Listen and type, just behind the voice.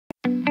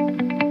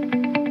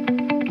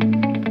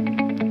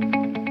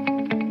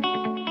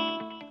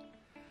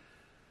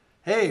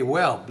Hey,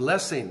 well,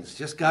 blessings.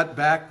 Just got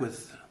back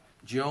with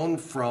Joan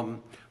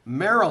from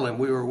Maryland.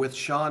 We were with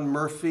Sean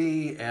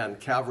Murphy and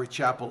Calvary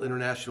Chapel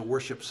International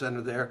Worship Center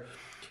there.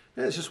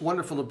 And it's just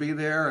wonderful to be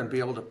there and be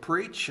able to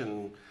preach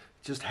and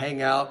just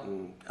hang out.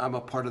 And I'm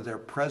a part of their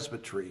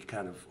presbytery,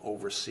 kind of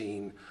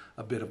overseeing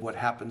a bit of what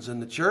happens in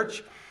the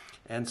church.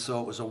 And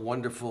so it was a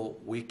wonderful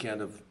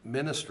weekend of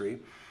ministry.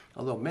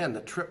 Although, man,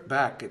 the trip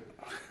back,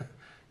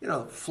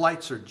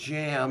 flights are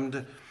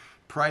jammed.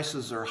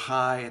 Prices are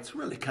high. It's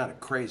really kind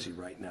of crazy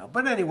right now.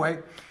 But anyway,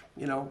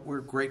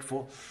 we're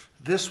grateful.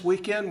 This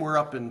weekend, we're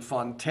up in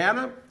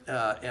Fontana,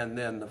 and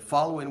then the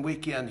following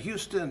weekend,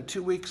 Houston.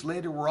 2 weeks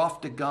later, we're off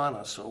to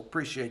Ghana. So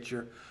appreciate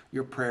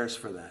your prayers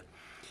for that.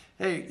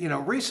 Hey,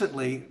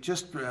 recently,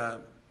 just in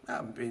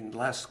the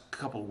last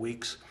couple of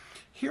weeks,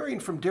 hearing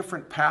from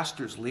different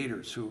pastors,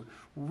 leaders who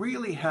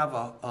really have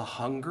a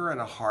hunger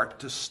and a heart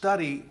to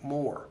study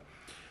more.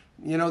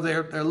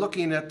 They're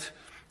looking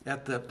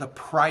at the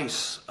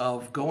price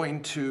of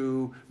going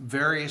to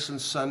various and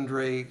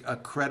sundry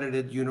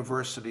accredited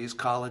universities,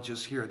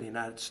 colleges here in the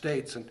United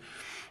States. And,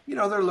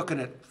 they're looking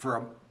at, for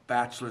a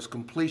bachelor's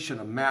completion,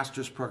 a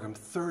master's program,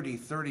 $30,000,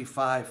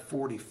 $35,000,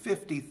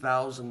 $40,000,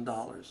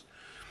 $50,000.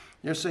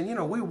 They're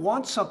saying, we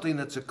want something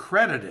that's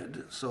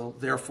accredited, so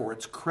therefore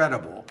it's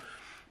credible.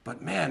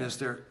 But man,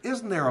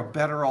 isn't there a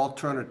better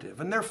alternative?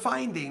 And they're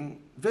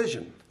finding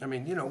vision. I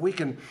mean, we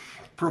can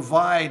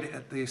provide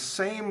at the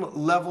same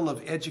level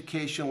of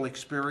educational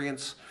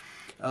experience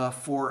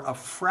for a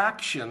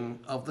fraction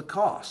of the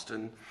cost.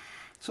 And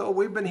so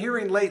we've been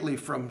hearing lately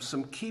from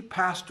some key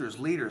pastors,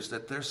 leaders,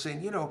 that they're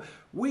saying,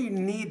 we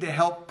need to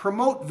help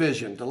promote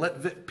vision, to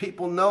let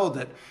people know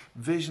that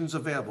vision's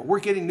available. We're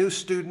getting new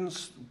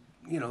students,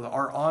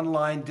 our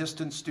online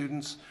distance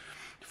students,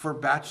 for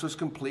bachelor's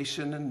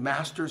completion and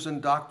master's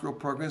and doctoral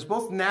programs,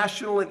 both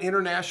national and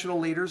international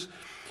leaders.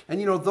 And,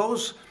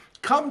 those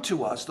come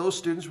to us, those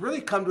students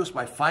really come to us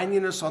by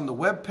finding us on the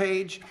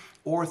webpage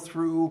or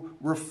through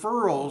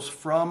referrals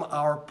from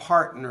our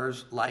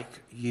partners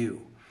like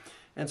you.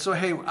 And so,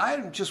 hey, I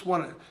just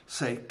want to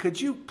say, could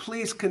you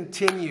please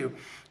continue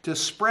to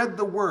spread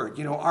the word?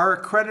 Our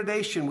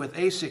accreditation with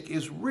ASIC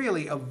is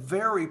really a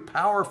very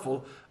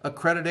powerful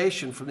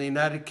accreditation from the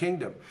United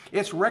Kingdom.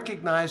 It's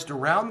recognized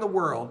around the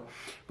world,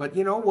 but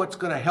what's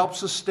going to help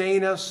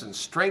sustain us and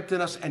strengthen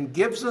us and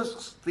gives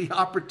us the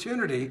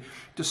opportunity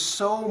to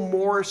sow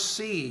more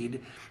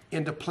seed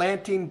into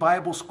planting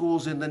Bible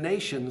schools in the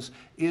nations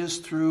is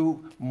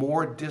through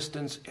more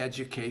distance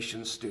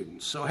education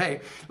students. So,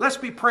 hey, let's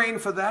be praying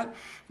for that.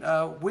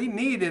 We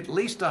need at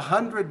least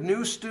 100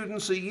 new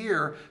students a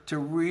year to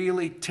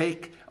really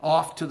take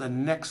off to the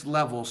next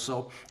level.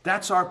 So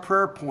that's our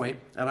prayer point,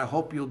 and I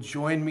hope you'll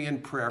join me in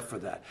prayer for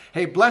that.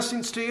 Hey,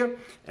 blessings to you,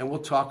 and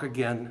we'll talk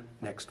again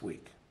next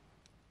week.